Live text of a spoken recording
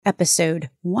episode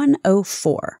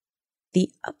 104,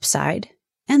 The Upside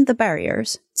and the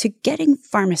Barriers to Getting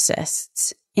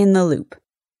Pharmacists in the Loop.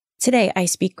 Today, I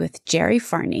speak with Jerry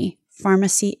Farney,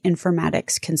 Pharmacy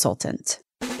Informatics Consultant.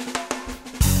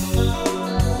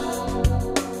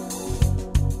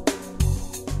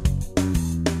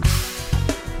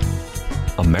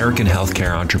 American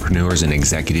healthcare entrepreneurs and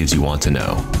executives you want to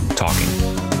know. Talking.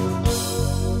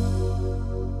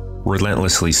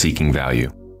 Relentlessly seeking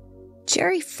value.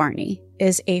 Jerry Farney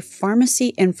is a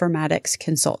pharmacy informatics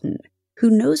consultant who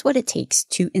knows what it takes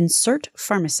to insert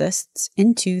pharmacists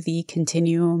into the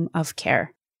continuum of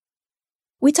care.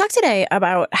 We talk today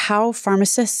about how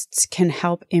pharmacists can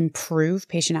help improve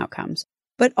patient outcomes,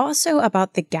 but also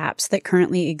about the gaps that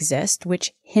currently exist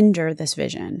which hinder this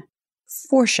vision.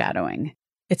 Foreshadowing.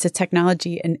 It's a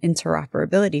technology and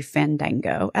interoperability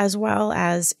fandango, as well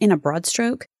as, in a broad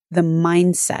stroke, the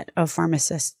mindset of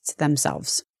pharmacists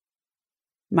themselves.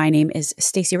 My name is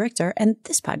Stacey Richter, and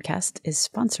this podcast is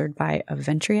sponsored by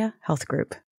Aventria Health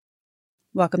Group.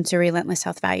 Welcome to Relentless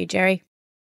Health Value, Jerry.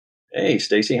 Hey,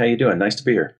 Stacey, how you doing? Nice to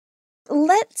be here.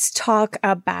 Let's talk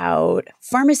about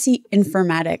pharmacy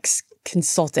informatics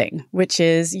consulting, which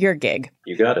is your gig.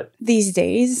 You got it. These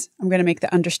days, I'm going to make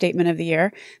the understatement of the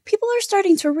year, people are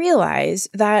starting to realize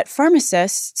that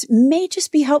pharmacists may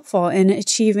just be helpful in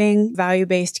achieving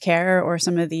value-based care or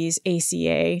some of these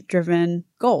ACA-driven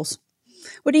goals.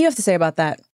 What do you have to say about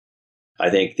that? I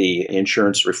think the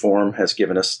insurance reform has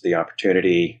given us the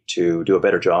opportunity to do a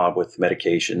better job with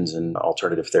medications and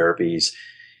alternative therapies.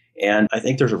 And I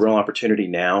think there's a real opportunity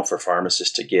now for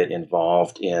pharmacists to get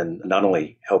involved in not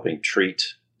only helping treat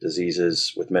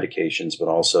diseases with medications, but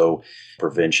also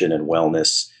prevention and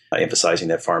wellness, emphasizing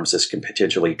that pharmacists can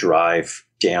potentially drive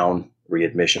down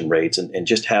readmission rates and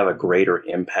just have a greater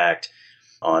impact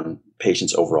on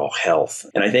patients' overall health.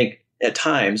 And I think at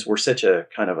times we're such a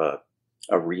kind of a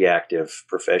reactive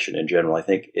profession in general. I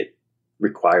think it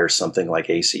requires something like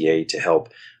ACA to help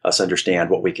us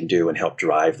understand what we can do and help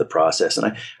drive the process. And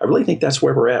I really think that's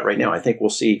where we're at right now. I think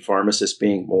we'll see pharmacists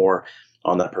being more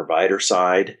on the provider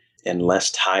side and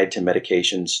less tied to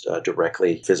medications,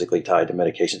 directly physically tied to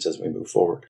medications as we move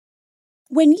forward.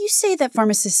 When you say that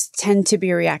pharmacists tend to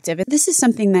be reactive, this is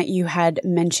something that you had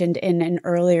mentioned in an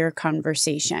earlier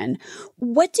conversation.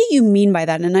 What do you mean by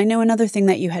that? And I know another thing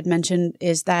that you had mentioned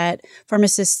is that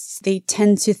pharmacists, they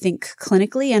tend to think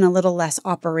clinically and a little less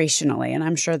operationally. And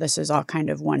I'm sure this is all kind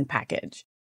of one package.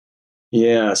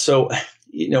 Yeah. So,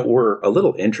 we're a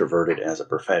little introverted as a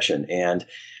profession, and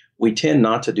we tend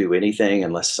not to do anything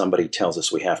unless somebody tells us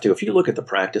we have to. If you look at the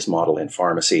practice model in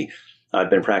pharmacy, I've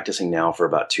been practicing now for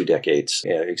about 2 decades,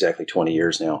 exactly 20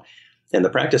 years now. And the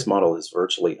practice model is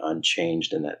virtually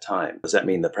unchanged in that time. Does that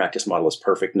mean the practice model is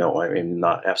perfect? No, I mean,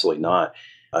 absolutely not.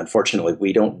 Unfortunately,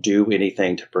 we don't do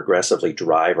anything to progressively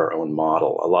drive our own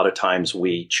model. A lot of times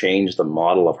we change the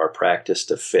model of our practice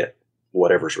to fit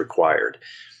whatever's required.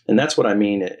 And that's what I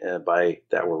mean by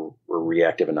that we're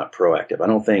reactive and not proactive. I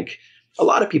don't think a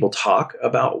lot of people talk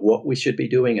about what we should be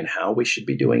doing and how we should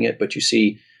be doing it, but you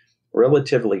see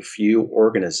relatively few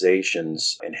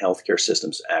organizations and healthcare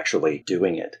systems actually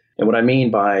doing it. And what I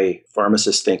mean by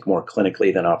pharmacists think more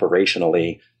clinically than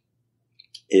operationally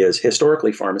is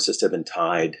historically pharmacists have been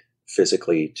tied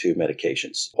physically to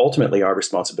medications. Ultimately, our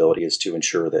responsibility is to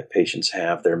ensure that patients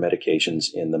have their medications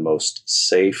in the most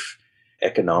safe,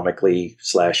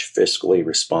 economically/fiscally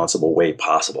responsible way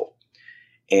possible.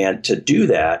 And to do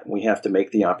that, we have to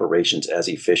make the operations as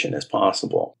efficient as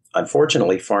possible.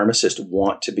 Unfortunately, pharmacists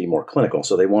want to be more clinical.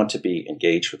 So they want to be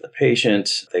engaged with the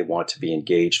patient. They want to be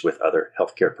engaged with other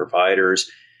healthcare providers,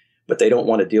 but they don't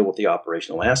want to deal with the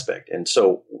operational aspect. And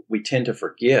so we tend to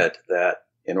forget that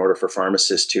in order for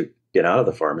pharmacists to get out of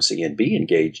the pharmacy and be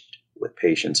engaged with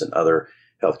patients and other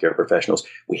healthcare professionals,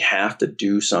 we have to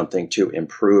do something to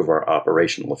improve our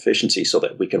operational efficiency so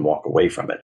that we can walk away from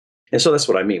it. And so that's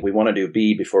what I mean. We want to do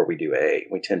B before we do A.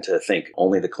 We tend to think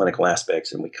only the clinical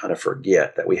aspects, and we kind of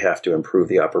forget that we have to improve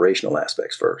the operational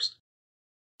aspects first.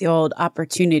 The old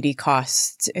opportunity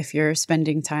cost. If you're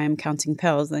spending time counting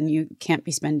pills, then you can't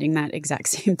be spending that exact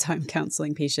same time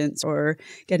counseling patients or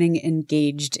getting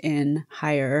engaged in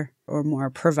higher or more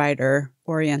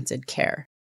provider-oriented care.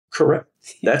 Correct.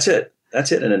 That's it.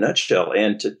 That's it in a nutshell.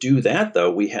 And to do that,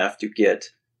 though, we have to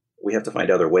find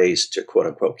other ways to, quote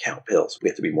unquote, count pills. We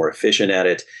have to be more efficient at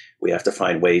it. We have to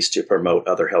find ways to promote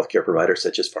other healthcare providers,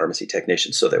 such as pharmacy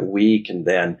technicians, so that we can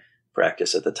then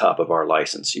practice at the top of our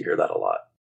license. You hear that a lot.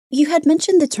 You had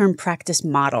mentioned the term practice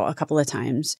model a couple of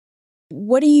times.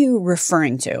 What are you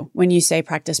referring to when you say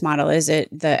practice model? Is it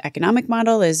the economic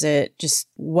model? Is it just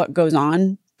what goes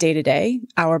on day to day,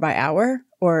 hour by hour?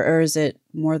 Or is it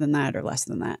more than that or less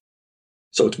than that?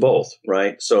 So it's both,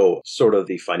 right? So sort of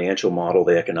the financial model,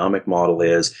 the economic model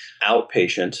is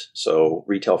outpatient. So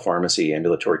retail pharmacy,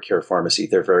 ambulatory care pharmacy,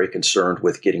 they're very concerned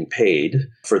with getting paid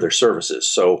for their services.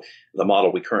 So the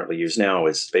model we currently use now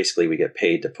is basically we get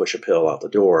paid to push a pill out the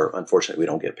door. Unfortunately, we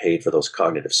don't get paid for those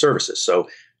cognitive services. So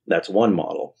that's one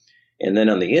model. And then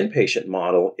on the inpatient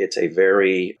model, it's a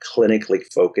very clinically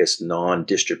focused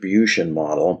non-distribution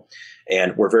model.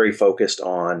 And we're very focused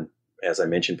on, as I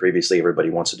mentioned previously, everybody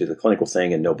wants to do the clinical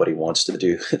thing and nobody wants to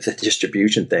do the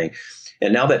distribution thing.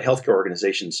 And now that healthcare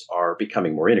organizations are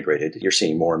becoming more integrated, you're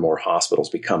seeing more and more hospitals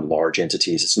become large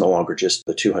entities. It's no longer just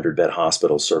the 200-bed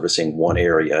hospitals servicing one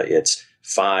area. It's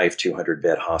 5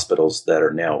 200-bed hospitals that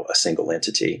are now a single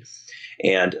entity.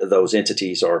 And those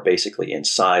entities are basically in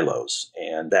silos.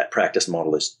 And that practice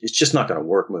model it's just not going to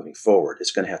work moving forward.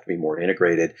 It's going to have to be more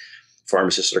integrated.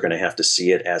 Pharmacists are going to have to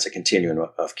see it as a continuum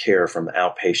of care from the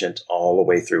outpatient all the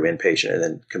way through inpatient and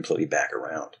then completely back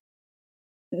around.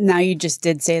 Now, you just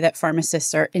did say that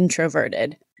pharmacists are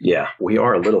introverted. Yeah, we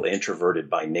are a little introverted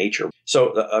by nature. So,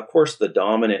 of course, the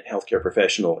dominant healthcare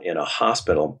professional in a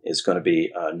hospital is going to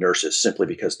be nurses, simply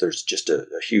because there's just a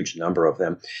huge number of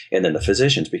them. And then the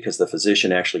physicians, because the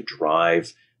physician actually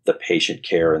drive the patient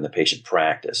care and the patient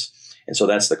practice. And so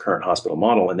that's the current hospital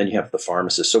model. And then you have the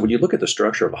pharmacist. So when you look at the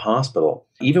structure of a hospital,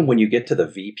 even when you get to the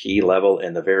VP level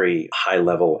and the very high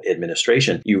level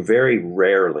administration, you very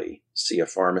rarely see a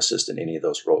pharmacist in any of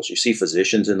those roles. You see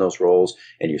physicians in those roles,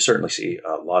 and you certainly see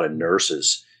a lot of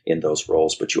nurses in those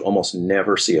roles, but you almost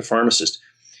never see a pharmacist.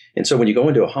 And so when you go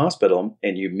into a hospital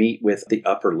and you meet with the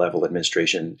upper level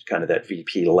administration, kind of that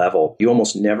VP level, you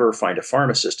almost never find a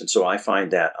pharmacist. And so I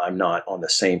find that I'm not on the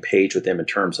same page with them in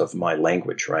terms of my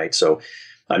language, right? So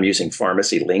I'm using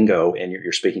pharmacy lingo and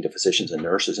you're speaking to physicians and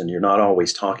nurses, and you're not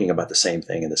always talking about the same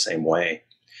thing in the same way.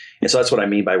 And so that's what I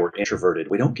mean by we're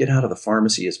introverted. We don't get out of the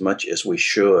pharmacy as much as we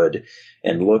should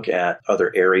and look at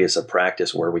other areas of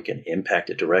practice where we can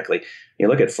impact it directly. You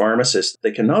look at pharmacists,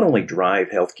 they can not only drive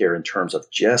healthcare in terms of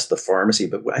just the pharmacy,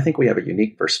 but I think we have a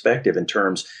unique perspective in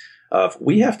terms of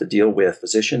we have to deal with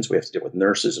physicians, we have to deal with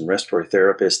nurses and respiratory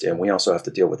therapists, and we also have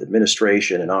to deal with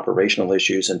administration and operational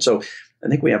issues. And so I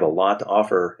think we have a lot to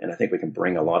offer, and I think we can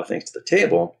bring a lot of things to the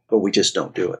table, but we just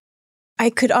don't do it.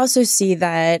 I could also see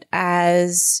that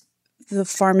as the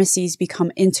pharmacies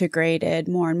become integrated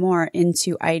more and more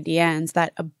into IDNs,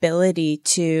 that ability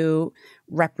to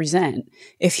represent,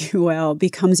 if you will,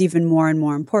 becomes even more and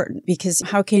more important. Because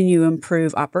how can you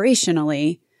improve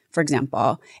operationally, for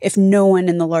example, if no one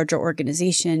in the larger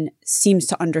organization seems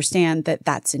to understand that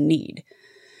that's a need?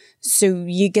 So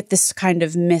you get this kind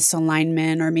of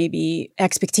misalignment or maybe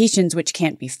expectations which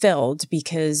can't be filled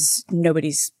because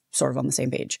nobody's sort of on the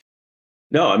same page.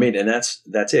 No, I mean, and that's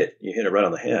it. You hit it right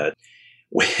on the head.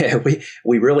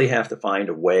 We really have to find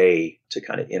a way to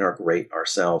kind of integrate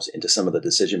ourselves into some of the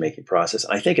decision-making process.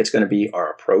 I think it's going to be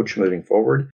our approach moving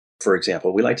forward. For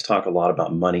example, we like to talk a lot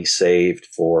about money saved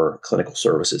for clinical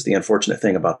services. The unfortunate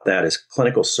thing about that is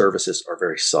clinical services are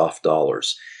very soft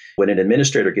dollars. When an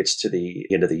administrator gets to the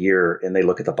end of the year and they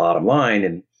look at the bottom line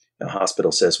and the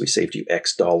hospital says we saved you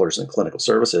X dollars in clinical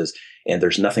services and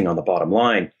there's nothing on the bottom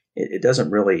line, it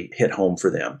doesn't really hit home for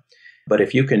them. But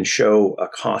if you can show a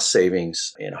cost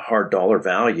savings in hard dollar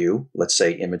value, let's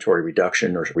say inventory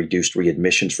reduction or reduced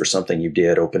readmissions for something you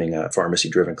did, opening a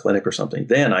pharmacy-driven clinic or something,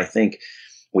 then I think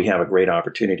we have a great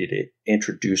opportunity to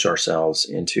introduce ourselves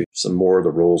into some more of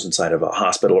the roles inside of a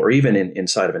hospital or even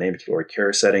inside of an ambulatory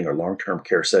care setting or long-term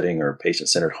care setting or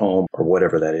patient-centered home or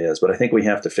whatever that is. But I think we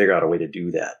have to figure out a way to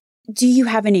do that. Do you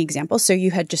have any examples? So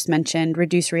you had just mentioned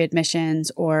reduce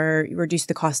readmissions or reduce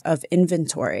the cost of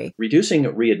inventory. Reducing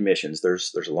readmissions,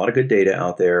 there's a lot of good data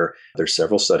out there. There's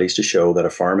several studies to show that a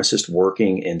pharmacist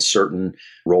working in certain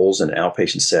roles in an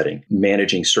outpatient setting,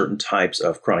 managing certain types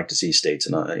of chronic disease states,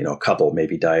 and a couple,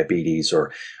 maybe diabetes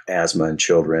or asthma in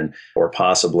children, or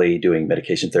possibly doing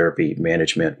medication therapy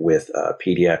management with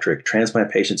pediatric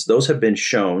transplant patients, those have been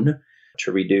shown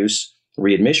to reduce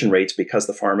readmission rates because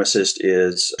the pharmacist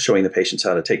is showing the patients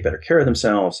how to take better care of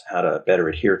themselves, how to better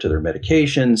adhere to their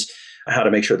medications, how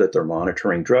to make sure that they're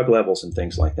monitoring drug levels and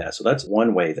things like that. So that's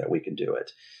one way that we can do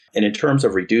it. And in terms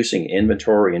of reducing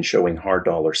inventory and showing hard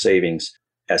dollar savings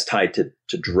as tied to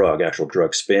actual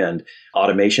drug spend,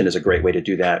 automation is a great way to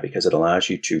do that because it allows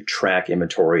you to track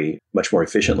inventory much more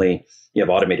efficiently. You have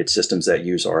automated systems that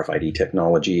use RFID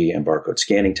technology and barcode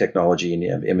scanning technology, and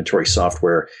you have inventory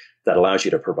software that allows you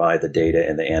to provide the data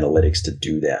and the analytics to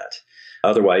do that.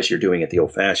 Otherwise, you're doing it the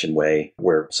old-fashioned way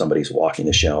where somebody's walking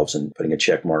the shelves and putting a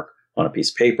check mark on a piece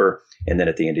of paper. And then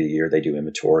at the end of the year, they do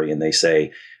inventory and they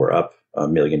say, we're up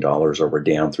 $1 million or we're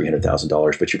down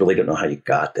 $300,000, but you really don't know how you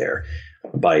got there.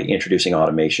 By introducing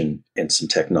automation and some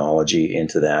technology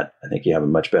into that, I think you have a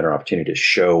much better opportunity to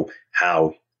show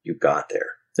how you got there.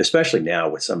 Especially now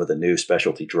with some of the new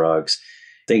specialty drugs,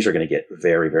 things are going to get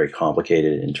very, very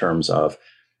complicated in terms of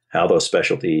how those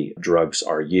specialty drugs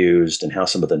are used and how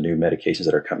some of the new medications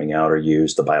that are coming out are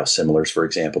used, the biosimilars, for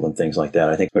example, and things like that.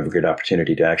 I think we have a good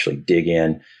opportunity to actually dig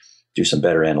in, do some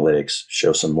better analytics,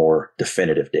 show some more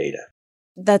definitive data.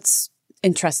 That's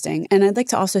interesting. And I'd like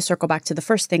to also circle back to the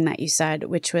first thing that you said,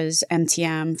 which was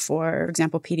MTM, for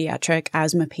example, pediatric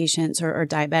asthma patients or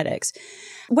diabetics.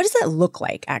 What does that look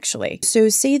like, actually? So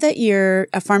say that you're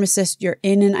a pharmacist, you're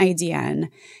in an IDN,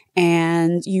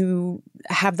 and you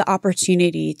have the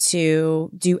opportunity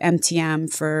to do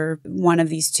MTM for one of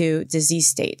these two disease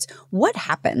states. What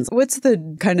happens? What's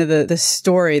the kind of the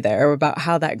story there about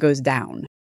how that goes down?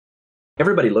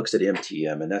 Everybody looks at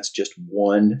MTM, and that's just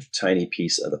one tiny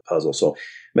piece of the puzzle. So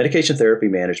medication therapy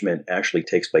management actually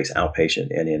takes place outpatient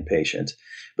and inpatient,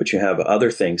 but you have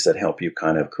other things that help you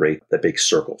kind of create that big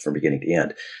circle from beginning to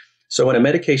end. So in a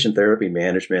medication therapy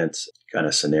management kind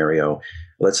of scenario,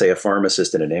 let's say a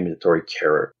pharmacist in an ambulatory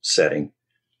care setting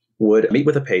would meet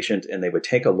with a patient and they would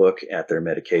take a look at their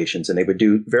medications, and they would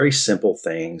do very simple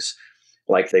things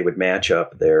like they would match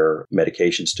up their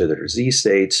medications to their disease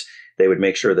states. They would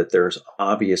make sure that there's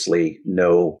obviously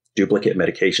no duplicate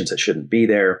medications that shouldn't be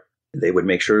there. They would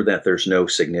make sure that there's no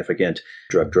significant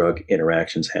drug-drug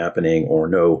interactions happening or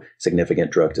no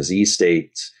significant drug disease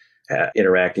states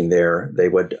interacting there. They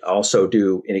would also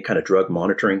do any kind of drug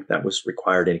monitoring that was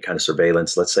required, any kind of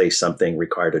surveillance. Let's say something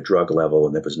required a drug level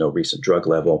and there was no recent drug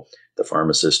level. The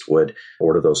pharmacist would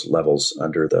order those levels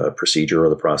under the procedure or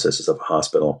the processes of a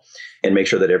hospital and make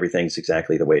sure that everything's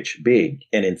exactly the way it should be.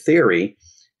 And in theory,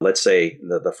 let's say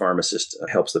the pharmacist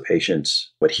helps the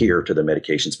patients adhere to their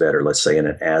medications better. Let's say in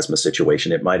an asthma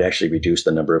situation, it might actually reduce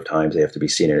the number of times they have to be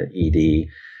seen in an ED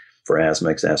for asthma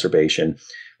exacerbation.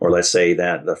 Or let's say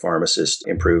that the pharmacist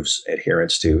improves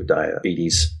adherence to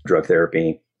diabetes drug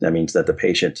therapy. That means that the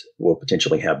patient will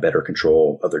potentially have better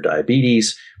control of their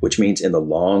diabetes, which means in the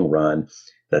long run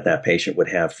that patient would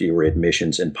have fewer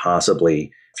admissions and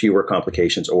possibly fewer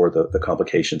complications, or the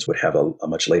complications would have a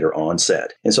much later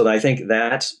onset. And so I think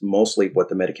that's mostly what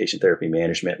the medication therapy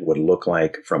management would look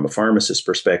like from a pharmacist's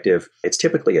perspective. It's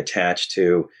typically attached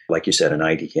to, like you said, an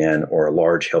IDN or a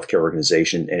large healthcare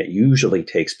organization, and it usually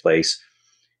takes place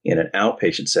in an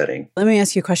outpatient setting. Let me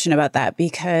ask you a question about that,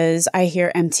 because I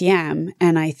hear MTM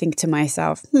and I think to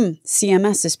myself,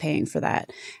 CMS is paying for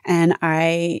that. And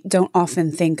I don't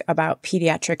often think about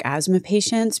pediatric asthma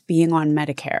patients being on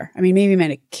Medicare. I mean, maybe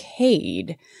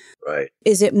Medicaid. Right.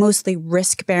 Is it mostly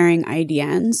risk-bearing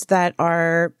IDNs that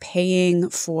are paying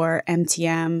for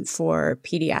MTM for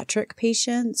pediatric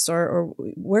patients, or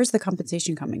where's the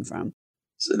compensation coming from?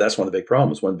 So that's one of the big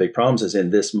problems. One of the big problems is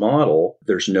in this model,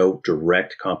 there's no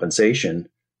direct compensation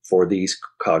for these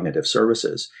cognitive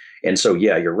services. And so,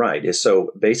 yeah, you're right. So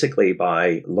basically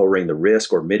by lowering the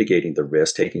risk or mitigating the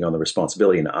risk, taking on the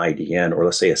responsibility in IDN, or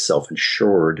let's say a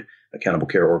self-insured accountable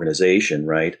care organization,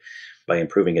 right, by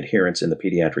improving adherence in the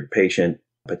pediatric patient,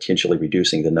 potentially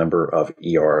reducing the number of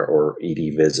ER or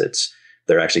ED visits,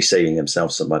 they're actually saving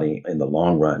themselves some money in the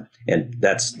long run. And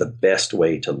that's the best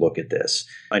way to look at this.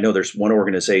 I know there's one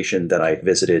organization that I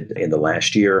visited in the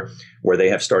last year where they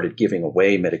have started giving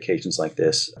away medications like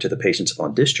this to the patients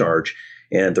upon discharge.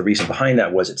 And the reason behind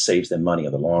that was it saves them money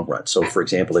in the long run. So, for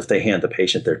example, if they hand the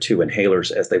patient their 2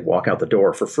 inhalers as they walk out the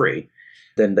door for free,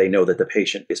 then they know that the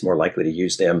patient is more likely to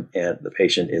use them and the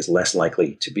patient is less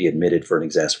likely to be admitted for an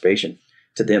exacerbation.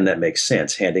 To them, that makes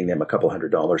sense, handing them a couple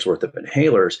 $100 worth of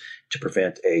inhalers to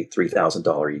prevent a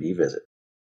 $3,000 ED visit.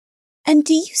 And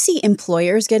do you see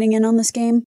employers getting in on this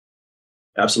game?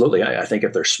 Absolutely. I think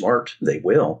if they're smart, they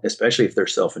will, especially if they're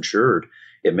self-insured.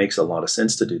 It makes a lot of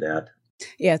sense to do that.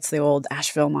 Yeah, it's the old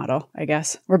Asheville model, I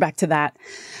guess. We're back to that.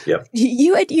 Yep.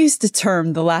 You had used a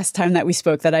term the last time that we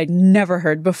spoke that I'd never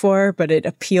heard before, but it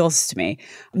appeals to me.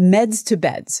 Meds to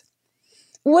beds.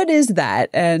 What is that,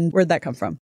 and where'd that come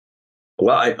from?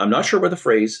 Well, I'm not sure where the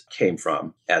phrase came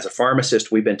from. As a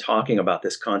pharmacist, we've been talking about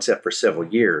this concept for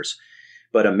several years,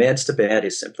 but a meds to bed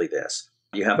is simply this.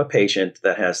 You have a patient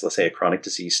that has, let's say, a chronic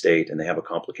disease state, and they have a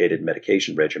complicated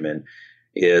medication regimen.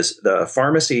 Is the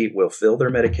pharmacy will fill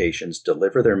their medications,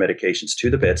 deliver their medications to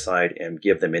the bedside, and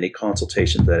give them any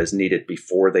consultation that is needed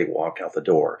before they walk out the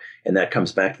door. And that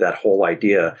comes back to that whole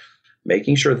idea,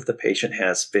 making sure that the patient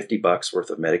has $50 worth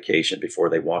of medication before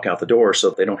they walk out the door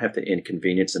so they don't have to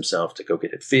inconvenience themselves to go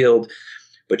get it filled.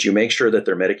 But you make sure that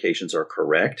their medications are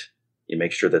correct. You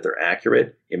make sure that they're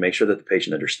accurate. You make sure that the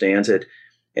patient understands it.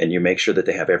 and you make sure that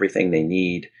they have everything they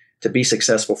need to be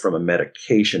successful from a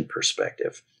medication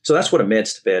perspective. So that's what a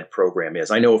meds to bed program is.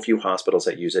 I know a few hospitals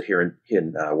that use it here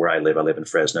in where I live. I live in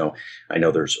Fresno. I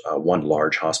know there's one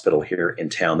large hospital here in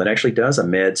town that actually does a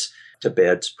meds to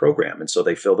beds program. And so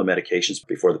they fill the medications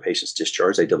before the patient's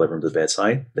discharged. They deliver them to the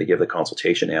bedside. They give the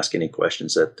consultation, ask any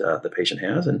questions that the patient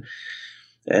has,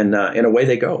 and away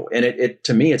they go. And it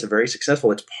to me, it's a very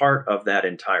successful. It's part of that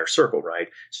entire circle, right?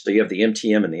 So you have the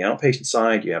MTM and the outpatient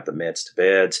side, you have the meds to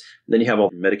beds, and then you have all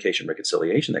the medication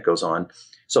reconciliation that goes on.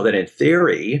 So that in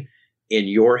theory, in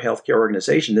your healthcare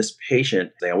organization, this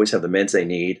patient, they always have the meds they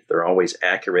need. They're always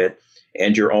accurate,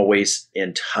 and you're always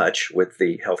in touch with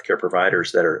the healthcare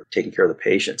providers that are taking care of the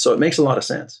patient. So it makes a lot of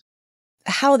sense.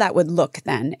 How that would look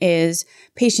then is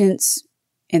patients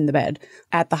in the bed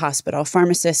at the hospital.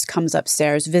 Pharmacist comes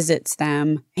upstairs, visits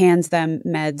them, hands them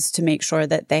meds to make sure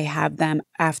that they have them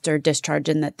after discharge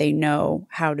and that they know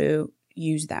how to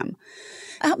use them.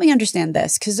 Help me understand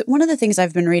this, because one of the things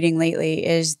I've been reading lately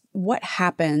is what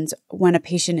happens when a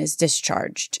patient is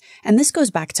discharged. And this goes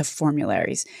back to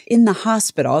formularies. In the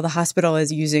hospital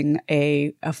is using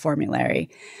a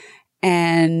formulary,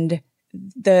 and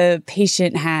the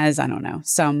patient has, I don't know,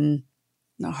 some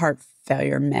heart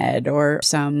failure med or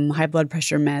some high blood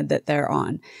pressure med that they're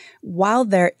on. While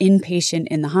they're inpatient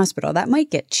in the hospital, that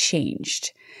might get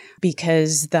changed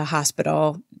because the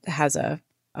hospital has a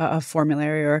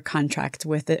formulary or a contract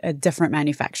with a different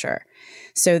manufacturer.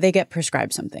 So they get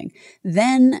prescribed something.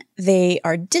 Then they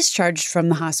are discharged from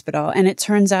the hospital, and it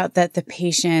turns out that the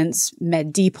patient's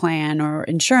Med D plan or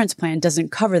insurance plan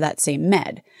doesn't cover that same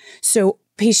med. So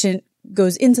patient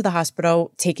goes into the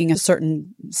hospital taking a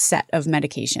certain set of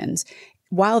medications.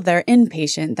 While they're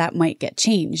inpatient, that might get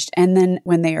changed. And then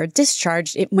when they are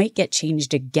discharged, it might get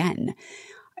changed again.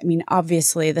 I mean,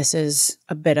 obviously, this is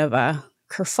a bit of a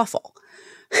kerfuffle.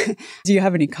 Do you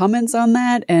have any comments on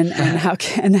that? And how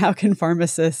can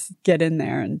pharmacists get in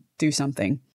there and do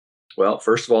something? Well,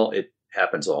 first of all, it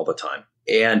happens all the time.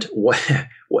 And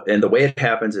and the way it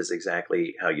happens is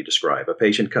exactly how you describe. A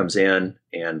patient comes in,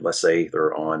 and let's say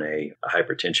they're on a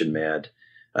hypertension med,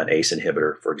 an ACE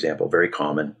inhibitor, for example, very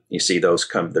common. You see those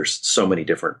come. There's so many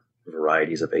different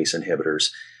varieties of ACE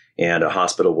inhibitors, and a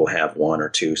hospital will have one or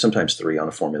two, sometimes three on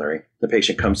a formulary. The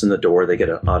patient comes in the door, they get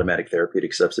an automatic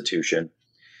therapeutic substitution,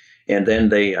 and then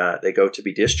they go to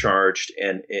be discharged.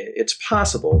 And it's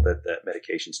possible that that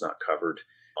medication's not covered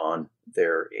on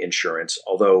their insurance,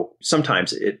 although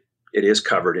sometimes it is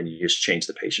covered and you just change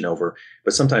the patient over,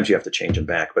 but sometimes you have to change them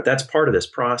back. But that's part of this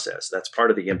process. That's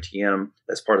part of the MTM,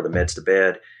 that's part of the meds to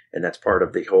bed, and that's part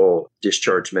of the whole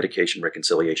discharge medication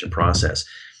reconciliation process.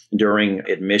 During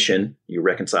admission, you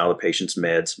reconcile the patient's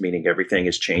meds, meaning everything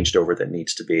is changed over that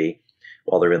needs to be.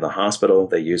 While they're in the hospital,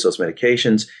 they use those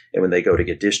medications, and when they go to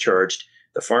get discharged,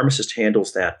 the pharmacist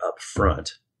handles that up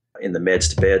front. In the meds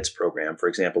to beds program, for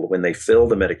example, when they fill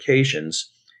the medications,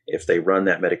 if they run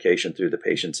that medication through the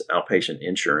patient's outpatient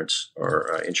insurance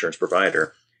or insurance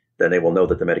provider, then they will know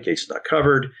that the medication is not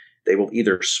covered. They will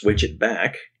either switch it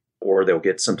back or they'll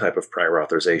get some type of prior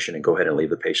authorization and go ahead and leave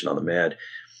the patient on the med.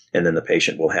 And then the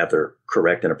patient will have their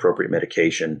correct and appropriate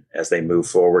medication as they move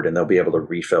forward, and they'll be able to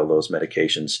refill those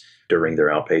medications during their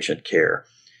outpatient care.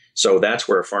 So that's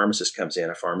where a pharmacist comes in.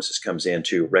 A pharmacist comes in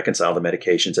to reconcile the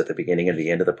medications at the beginning and the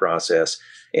end of the process.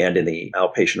 And in the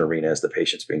outpatient arena, as the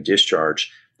patient's being discharged,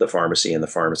 the pharmacy and the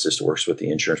pharmacist works with the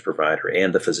insurance provider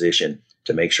and the physician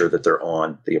to make sure that they're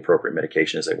on the appropriate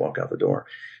medication as they walk out the door.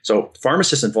 So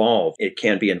pharmacists involved, it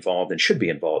can be involved and should be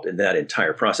involved in that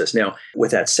entire process. Now,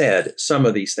 with that said, some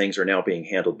of these things are now being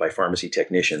handled by pharmacy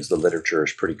technicians. The literature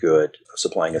is pretty good,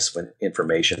 supplying us with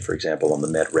information, for example, on the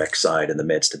med rec side and the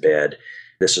meds to bed.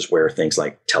 This is where things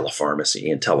like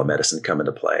telepharmacy and telemedicine come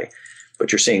into play.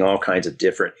 But you're seeing all kinds of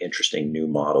different, interesting new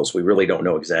models. We really don't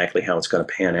know exactly how it's going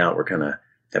to pan out. We're going to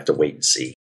have to wait and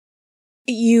see.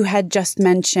 You had just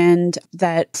mentioned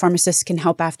that pharmacists can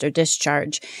help after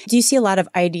discharge. Do you see a lot of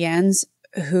IDNs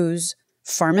whose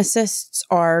pharmacists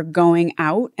are going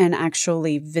out and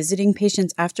actually visiting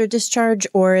patients after discharge,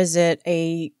 or is it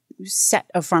a set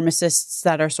of pharmacists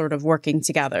that are sort of working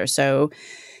together? So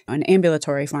an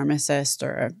ambulatory pharmacist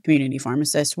or a community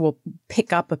pharmacist will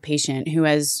pick up a patient who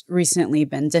has recently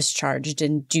been discharged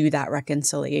and do that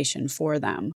reconciliation for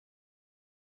them.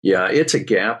 Yeah, it's a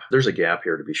gap. There's a gap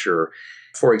here to be sure.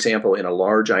 For example, in a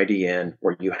large IDN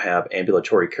where you have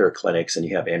ambulatory care clinics and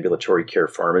you have ambulatory care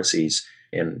pharmacies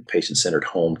in patient-centered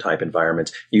home type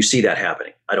environments, you see that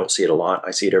happening. I don't see it a lot.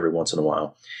 I see it every once in a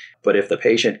while. But if the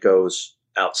patient goes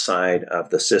outside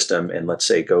of the system and let's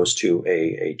say goes to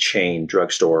a chain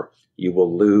drugstore, you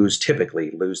will typically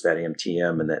lose that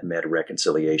MTM and that med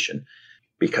reconciliation.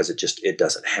 because it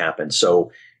doesn't happen.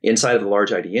 So inside of the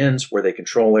large IDNs where they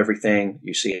control everything,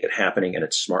 you see it happening, and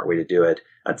it's a smart way to do it.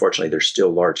 Unfortunately, there's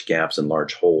still large gaps and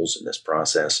large holes in this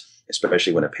process,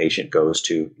 especially when a patient goes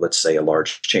to, let's say, a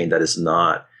large chain that is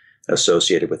not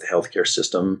associated with the healthcare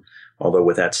system. Although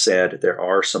with that said, there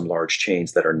are some large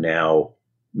chains that are now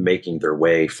finding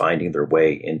their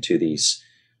way into these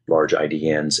large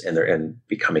IDNs and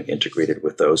becoming integrated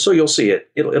with those. So you'll see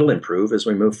it'll improve as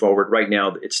we move forward. Right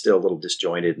now, it's still a little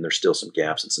disjointed and there's still some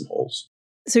gaps and some holes.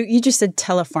 So you just said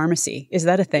telepharmacy. Is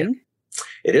that a thing?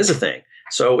 Yeah. It is a thing.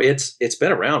 So it's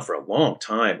been around for a long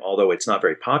time, although it's not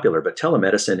very popular, but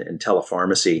telemedicine and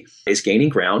telepharmacy is gaining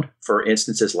ground for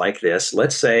instances like this.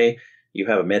 Let's say you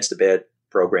have a meds to bed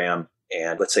program,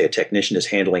 and let's say a technician is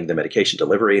handling the medication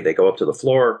delivery. They go up to the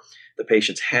floor. The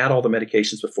patient's had all the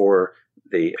medications before.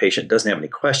 The patient doesn't have any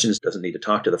questions, doesn't need to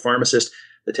talk to the pharmacist.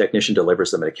 The technician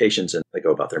delivers the medications and they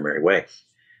go about their merry way.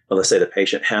 Well, let's say the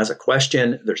patient has a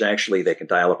question. They can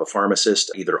dial up a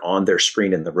pharmacist either on their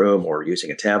screen in the room or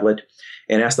using a tablet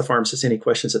and ask the pharmacist any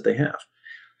questions that they have.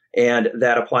 And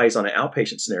that applies on an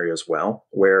outpatient scenario as well,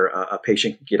 where a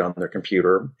patient can get on their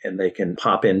computer and they can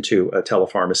pop into a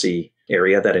telepharmacy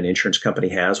area that an insurance company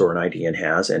has or an IDN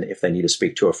has. And if they need to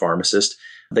speak to a pharmacist,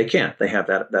 they can. They have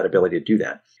that ability to do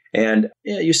that. And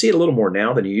you see it a little more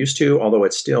now than you used to, although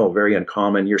it's still very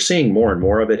uncommon. You're seeing more and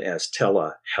more of it as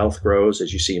telehealth grows,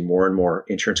 as you see more and more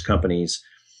insurance companies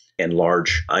and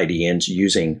large IDNs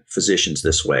using physicians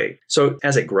this way. So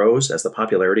as it grows, as the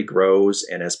popularity grows,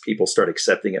 and as people start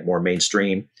accepting it more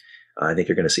mainstream, I think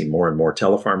you're going to see more and more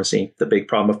telepharmacy. The big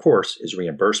problem, of course, is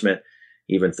reimbursement.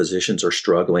 Even physicians are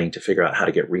struggling to figure out how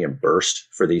to get reimbursed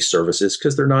for these services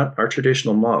because they're not our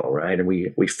traditional model, right? And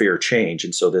we fear change.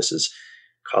 And so this is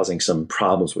causing some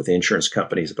problems with insurance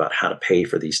companies about how to pay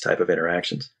for these type of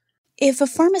interactions. If a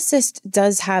pharmacist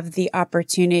does have the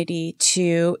opportunity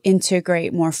to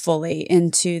integrate more fully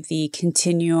into the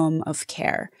continuum of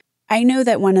care, I know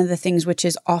that one of the things which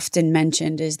is often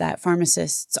mentioned is that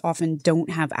pharmacists often don't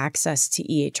have access to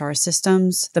EHR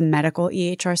systems, the medical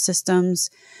EHR systems.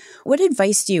 What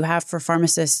advice do you have for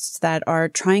pharmacists that are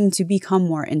trying to become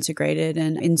more integrated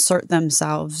and insert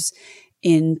themselves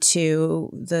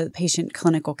into the patient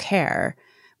clinical care,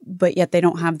 but yet they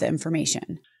don't have the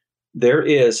information? There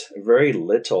is very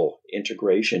little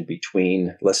integration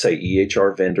between, let's say,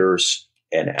 EHR vendors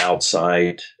and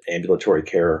outside ambulatory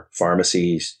care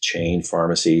pharmacies, chain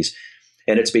pharmacies.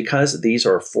 And it's because these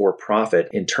are for profit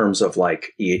in terms of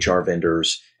like EHR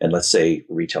vendors and, let's say,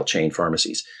 retail chain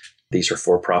pharmacies. These are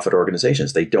for profit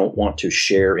organizations. They don't want to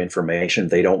share information.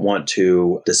 They don't want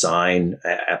to design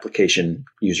application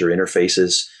user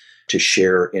interfaces to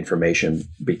share information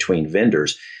between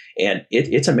vendors. And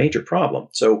it's a major problem.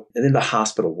 So in the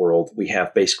hospital world, we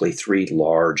have basically 3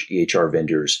 large EHR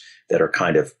vendors that are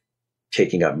kind of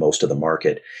taking up most of the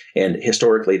market. And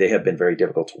historically, they have been very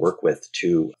difficult to work with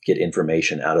to get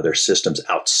information out of their systems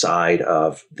outside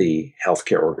of the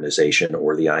healthcare organization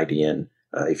or the IDN,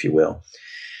 if you will.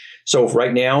 So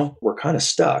right now, we're kind of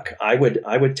stuck. I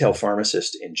would tell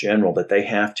pharmacists in general that they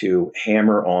have to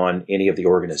hammer on any of the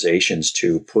organizations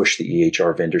to push the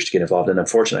EHR vendors to get involved. And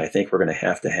unfortunately, I think we're going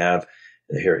to have,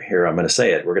 here I'm going to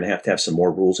say it, we're going to have some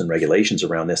more rules and regulations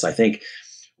around this. I think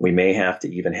we may have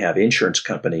to even have insurance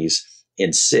companies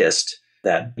insist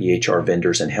that EHR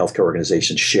vendors and healthcare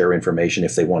organizations share information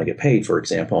if they want to get paid, for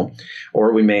example.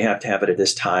 Or we may have to have it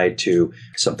this tied to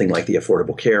something like the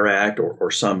Affordable Care Act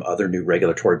or some other new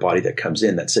regulatory body that comes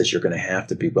in that says you're going to have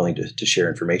to be willing to share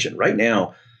information. Right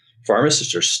now,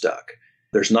 pharmacists are stuck.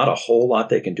 There's not a whole lot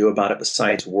they can do about it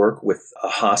besides work with a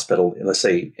hospital, let's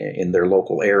say in their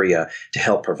local area, to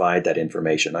help provide that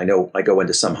information. I know I go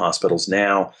into some hospitals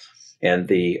now, and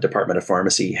the Department of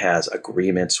Pharmacy has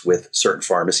agreements with certain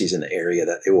pharmacies in the area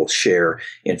that they will share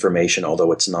information,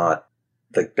 although it's not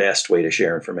the best way to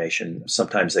share information.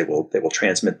 Sometimes they will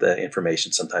transmit the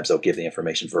information. Sometimes they'll give the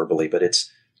information verbally, but it's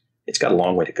got a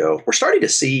long way to go. We're starting to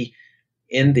see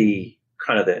in the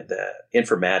kind of the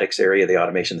informatics area, the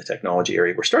automation, the technology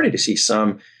area, we're starting to see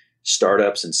some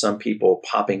startups and some people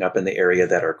popping up in the area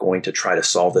that are going to try to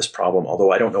solve this problem,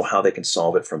 although I don't know how they can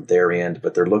solve it from their end,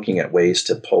 but they're looking at ways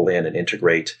to pull in and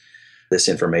integrate this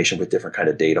information with different kind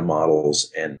of data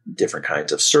models and different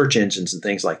kinds of search engines and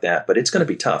things like that. But it's going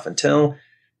to be tough until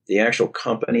the actual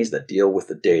companies that deal with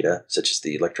the data, such as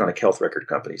the electronic health record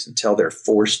companies, until they're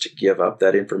forced to give up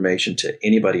that information to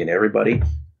anybody and everybody,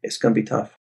 it's going to be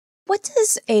tough. What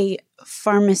does a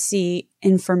pharmacy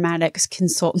informatics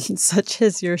consultant such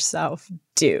as yourself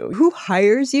do? Who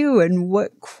hires you and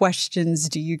what questions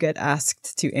do you get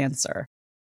asked to answer?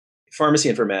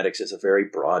 pharmacy informatics is a very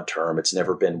broad term. It's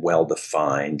never been well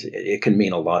defined. It can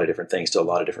mean a lot of different things to a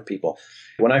lot of different people.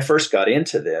 When I first got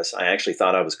into this, I actually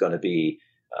thought I was going to be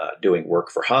doing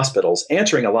work for hospitals,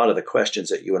 answering a lot of the questions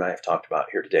that you and I have talked about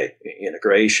here today.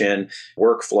 Integration,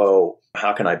 workflow,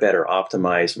 how can I better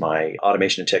optimize my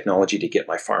automation and technology to get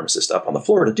my pharmacist up on the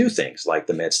floor to do things like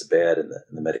the meds to bed and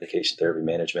the medication therapy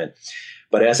management.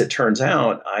 But as it turns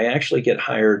out, I actually get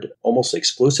hired almost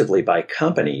exclusively by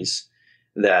companies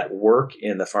that work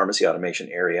in the pharmacy automation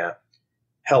area,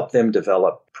 help them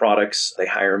develop products. They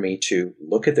hire me to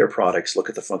look at their products, look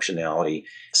at the functionality,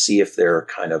 see if they're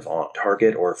kind of on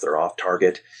target or if they're off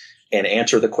target, and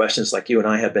answer the questions like you and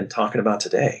I have been talking about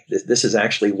today. This is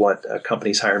actually what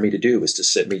companies hire me to do, is to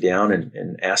sit me down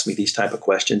and ask me these type of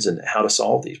questions and how to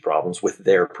solve these problems with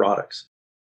their products.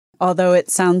 Although it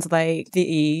sounds like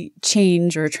the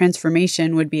change or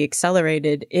transformation would be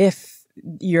accelerated if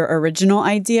your original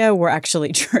idea were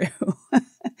actually true.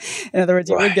 In other words,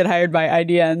 you would get hired by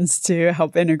IDNs to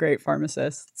help integrate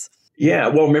pharmacists. Yeah.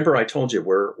 Well, remember I told you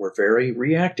we're very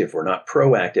reactive. We're not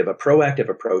proactive. A proactive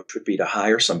approach would be to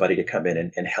hire somebody to come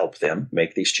in and help them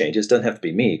make these changes. Doesn't have to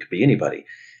be me. It could be anybody.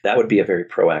 That would be a very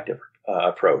proactive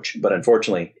approach. But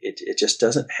unfortunately, it just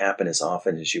doesn't happen as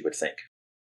often as you would think.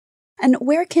 And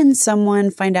where can someone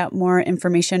find out more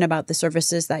information about the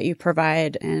services that you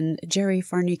provide and Jerry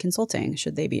Farney Consulting,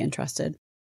 should they be interested?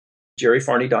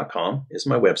 JerryFarney.com is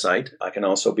my website. I can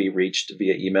also be reached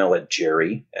via email at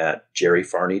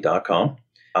jerry@jerryfarney.com.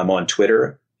 I'm on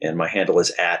Twitter, and my handle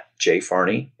is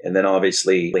 @jfarney. And then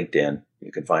obviously LinkedIn.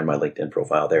 You can find my LinkedIn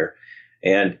profile there.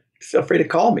 And feel free to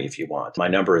call me if you want. My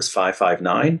number is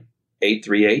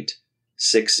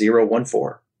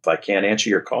 559-838-6014. If I can't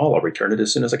answer your call, I'll return it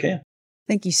as soon as I can.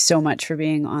 Thank you so much for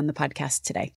being on the podcast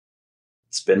today.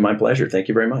 It's been my pleasure. Thank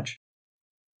you very much.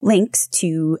 Links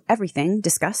to everything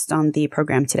discussed on the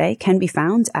program today can be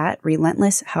found at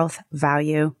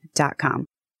relentlesshealthvalue.com.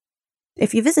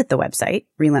 If you visit the website,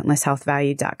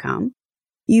 relentlesshealthvalue.com,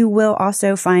 you will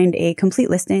also find a complete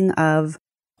listing of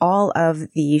all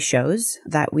of the shows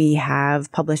that we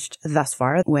have published thus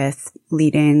far with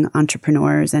leading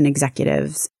entrepreneurs and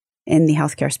executives in the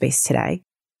healthcare space today.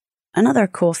 Another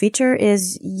cool feature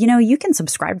is, you can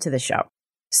subscribe to the show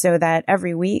so that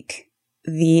every week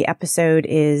the episode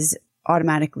is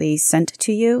automatically sent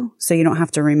to you, so you don't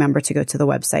have to remember to go to the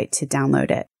website to download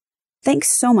it. Thanks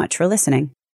so much for listening.